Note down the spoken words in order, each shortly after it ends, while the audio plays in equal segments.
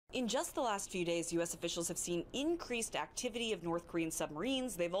In just the last few days, U.S. officials have seen increased activity of North Korean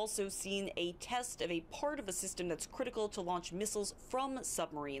submarines. They've also seen a test of a part of a system that's critical to launch missiles from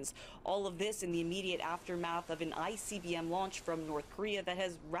submarines. All of this in the immediate aftermath of an ICBM launch from North Korea that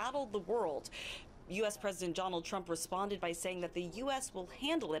has rattled the world. U.S. President Donald Trump responded by saying that the U.S. will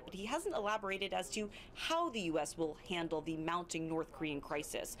handle it, but he hasn't elaborated as to how the U.S. will handle the mounting North Korean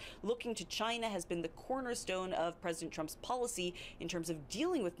crisis. Looking to China has been the cornerstone of President Trump's policy in terms of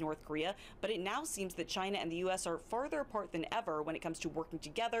dealing with North Korea, but it now seems that China and the U.S. are farther apart than ever when it comes to working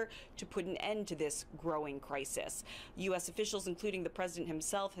together to put an end to this growing crisis. U.S. officials, including the president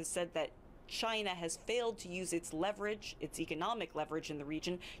himself, has said that China has failed to use its leverage, its economic leverage in the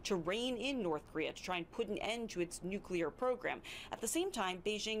region, to rein in North Korea, to try and put an end to its nuclear program. At the same time,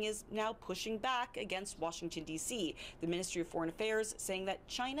 Beijing is now pushing back against Washington, D.C., the Ministry of Foreign Affairs saying that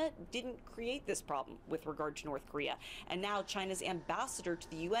China didn't create this problem with regard to North Korea. And now China's ambassador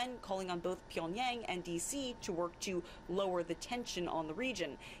to the UN calling on both Pyongyang and D.C. to work to lower the tension on the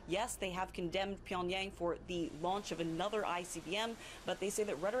region. Yes, they have condemned Pyongyang for the launch of another ICBM, but they say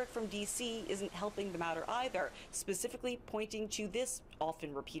that rhetoric from D.C. isn't helping the matter either, specifically pointing to this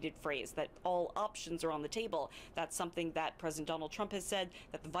often repeated phrase that all options are on the table. That's something that President Donald Trump has said,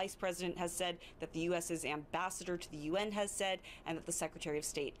 that the Vice President has said, that the U.S.'s ambassador to the UN has said, and that the Secretary of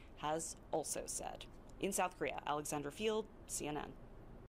State has also said. In South Korea, Alexandra Field, CNN.